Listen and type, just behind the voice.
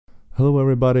Hello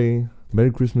everybody, Merry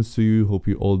Christmas to you, hope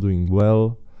you're all doing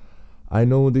well. I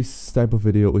know this type of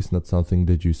video is not something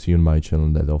that you see on my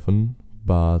channel that often,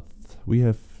 but we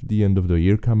have the end of the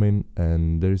year coming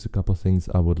and there's a couple things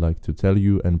I would like to tell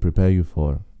you and prepare you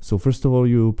for. So first of all,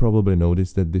 you probably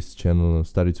noticed that this channel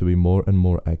started to be more and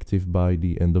more active by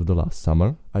the end of the last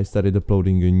summer. I started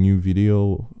uploading a new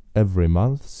video every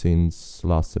month since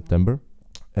last September.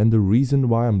 And the reason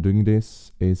why I'm doing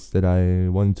this is that I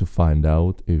want to find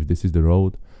out if this is the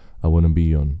road I want to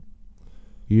be on.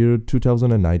 Year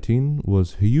 2019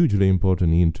 was hugely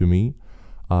important year to me.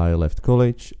 I left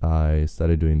college, I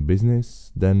started doing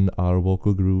business, then our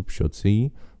vocal group Shot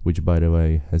C, which by the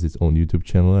way has its own YouTube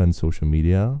channel and social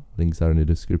media, links are in the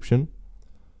description.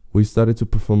 We started to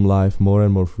perform live more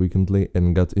and more frequently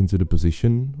and got into the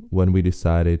position when we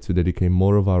decided to dedicate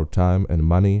more of our time and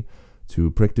money to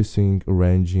practicing,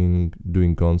 arranging,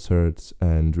 doing concerts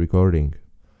and recording.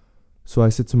 So I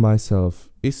said to myself,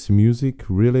 is music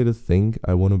really the thing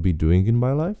I want to be doing in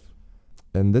my life?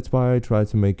 And that's why I tried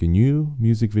to make a new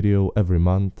music video every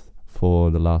month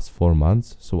for the last 4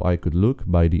 months, so I could look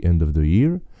by the end of the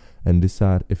year and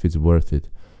decide if it's worth it.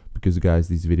 Because guys,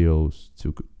 these videos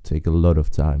take a lot of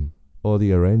time. All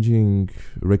the arranging,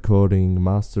 recording,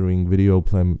 mastering, video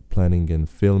planning and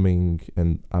filming,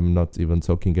 and I'm not even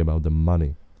talking about the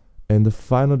money. And the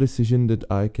final decision that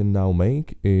I can now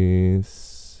make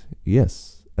is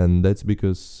yes, and that's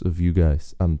because of you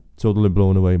guys. I'm totally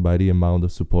blown away by the amount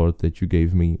of support that you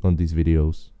gave me on these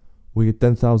videos. We get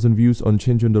 10,000 views on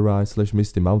Change on the Rise /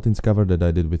 Misty Mountains cover that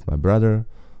I did with my brother,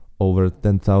 over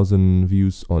 10,000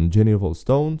 views on Jenny of All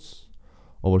Stones,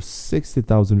 over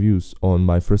 60,000 views on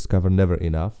my first cover Never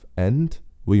Enough, and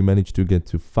we managed to get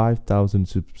to 5,000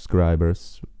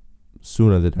 subscribers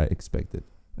sooner than I expected.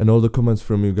 And all the comments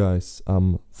from you guys,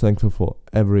 I'm thankful for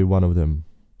every one of them.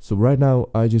 So right now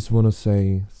I just want to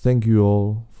say thank you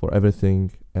all for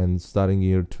everything, and starting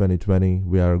year 2020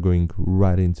 we are going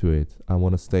right into it. I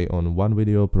want to stay on one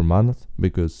video per month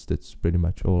because that's pretty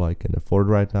much all I can afford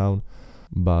right now,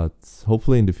 but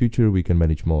hopefully in the future we can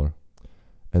manage more.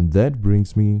 And that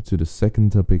brings me to the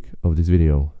second topic of this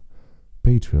video,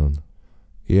 Patreon.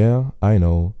 Yeah, I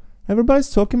know. Everybody's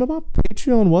talking about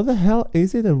Patreon. What the hell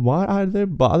is it and why are they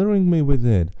bothering me with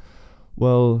it?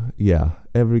 Well, yeah,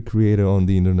 every creator on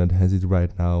the internet has it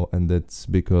right now, and that's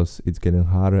because it's getting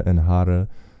harder and harder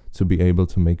to be able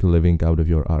to make a living out of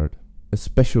your art.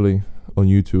 Especially on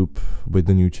YouTube with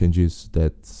the new changes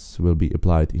that will be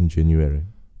applied in January.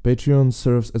 Patreon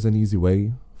serves as an easy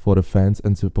way for the fans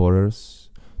and supporters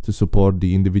to support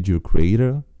the individual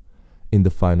creator in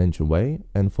the financial way,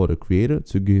 and for the creator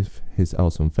to give his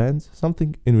awesome fans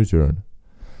something in return.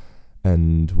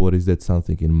 And what is that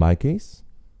something in my case?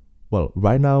 Well,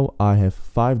 right now I have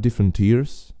 5 different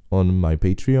tiers on my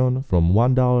Patreon from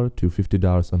 $1 to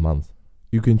 $50 a month.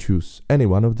 You can choose any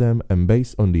one of them, and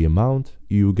based on the amount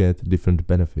you get different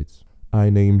benefits.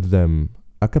 I named them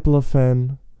Acapella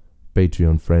Fan,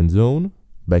 Patreon Friend Zone,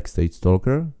 Backstage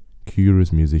Stalker,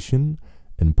 Curious Musician,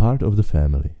 and Part of the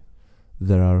Family.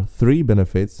 There are 3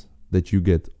 benefits that you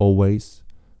get always,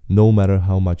 no matter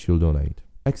how much you'll donate.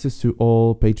 Access to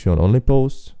all Patreon only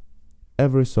posts,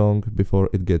 every song before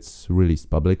it gets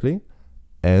released publicly,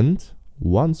 and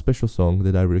one special song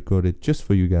that I recorded just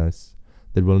for you guys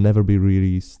that will never be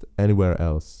released anywhere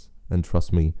else. And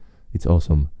trust me, it's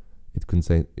awesome. It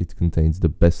contains the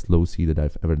best low C that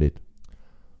I've ever did.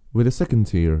 With the second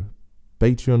tier,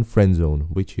 Patreon Friend Zone,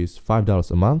 which is $5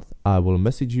 a month, I will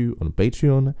message you on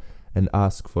Patreon and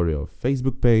ask for your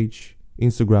Facebook page,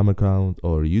 Instagram account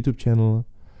or YouTube channel,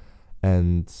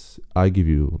 and I give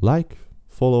you like,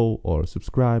 follow or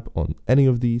subscribe on any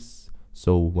of these,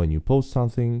 so when you post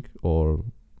something or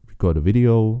record a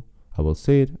video, I will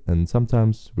see it and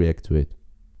sometimes react to it.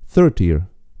 Third tier,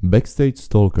 Backstage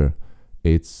Stalker,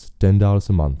 it's $10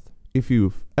 a month. If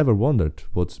you've ever wondered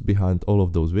what's behind all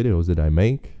of those videos that I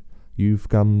make, you've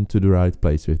come to the right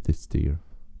place with this tier.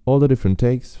 All the different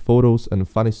takes, photos and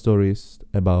funny stories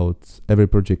about every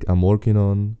project I'm working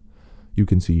on, you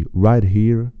can see right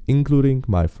here, including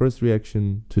my first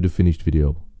reaction to the finished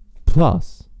video.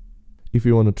 Plus, if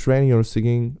you want to train your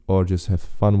singing or just have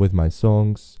fun with my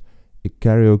songs, a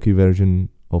karaoke version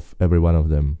of every one of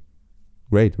them.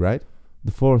 Great, right?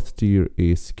 The fourth tier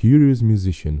is Curious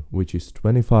Musician, which is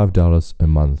 $25 a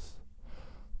month.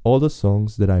 All the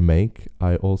songs that I make,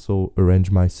 I also arrange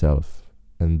myself,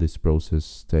 and this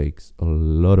process takes a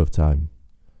lot of time.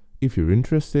 If you're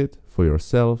interested, for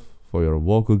yourself, for your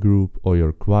vocal group or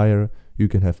your choir, you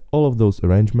can have all of those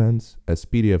arrangements as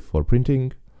PDF for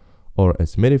printing or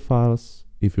as MIDI files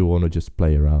if you want to just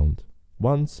play around.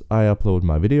 Once I upload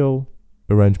my video,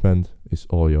 arrangement is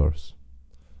all yours.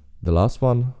 The last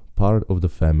one, part of the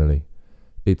family.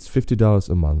 It's $50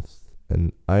 a month,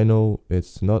 and I know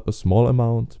it's not a small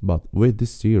amount, but with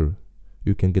this tier,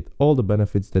 you can get all the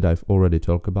benefits that I've already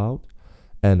talked about,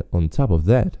 and on top of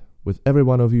that, with every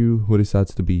one of you who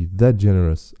decides to be that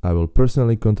generous, I will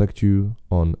personally contact you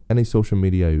on any social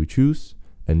media you choose,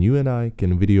 and you and I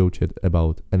can video chat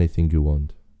about anything you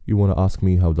want. You want to ask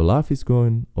me how the life is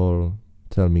going, or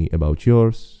tell me about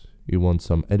yours. You want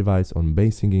some advice on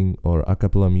bass singing or a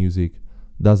cappella music.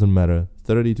 Doesn't matter,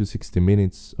 30 to 60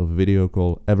 minutes of video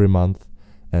call every month,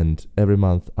 and every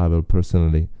month I will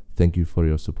personally thank you for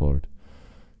your support.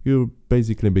 You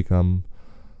basically become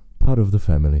part of the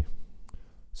family.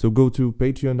 So go to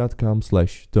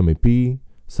patreon.com/TommyP,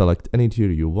 select any tier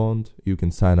you want. You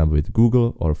can sign up with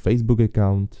Google or Facebook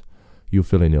account. You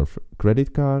fill in your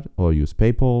credit card or use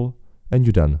PayPal, and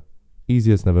you're done.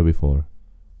 Easy as never before.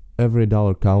 Every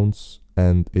dollar counts,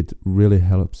 and it really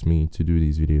helps me to do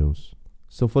these videos.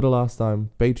 So for the last time,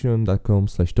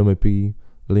 patreon.com/TommyP,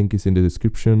 link is in the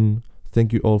description.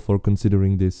 Thank you all for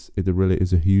considering this. It really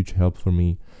is a huge help for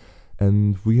me.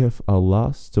 And we have our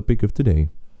last topic of today.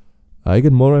 I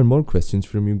get more and more questions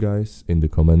from you guys in the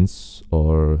comments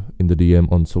or in the DM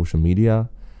on social media,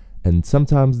 and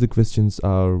sometimes the questions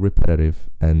are repetitive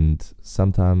and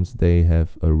sometimes they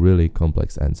have a really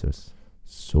complex answers.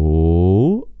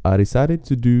 So I decided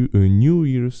to do a New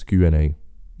Year's Q&A.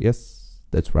 Yes,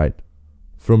 that's right.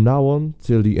 From now on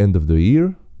till the end of the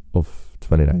year of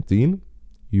 2019,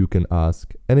 you can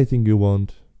ask anything you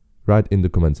want right in the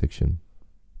comment section.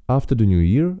 After the new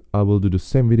year, I will do the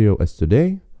same video as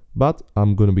today, but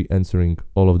I'm gonna be answering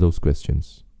all of those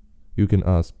questions. You can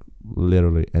ask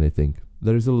literally anything.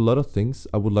 There is a lot of things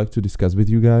I would like to discuss with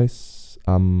you guys.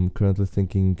 I'm currently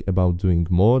thinking about doing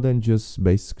more than just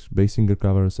bass singer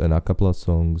covers and a couple of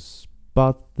songs,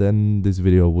 but then this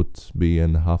video would be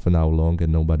half an hour long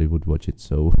and nobody would watch it,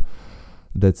 so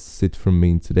that's it from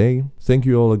me today. Thank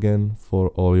you all again for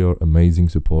all your amazing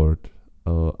support.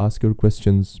 Ask your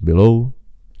questions below,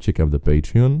 check out the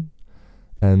Patreon,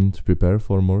 and prepare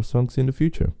for more songs in the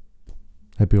future.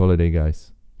 Happy holiday,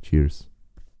 guys. Cheers.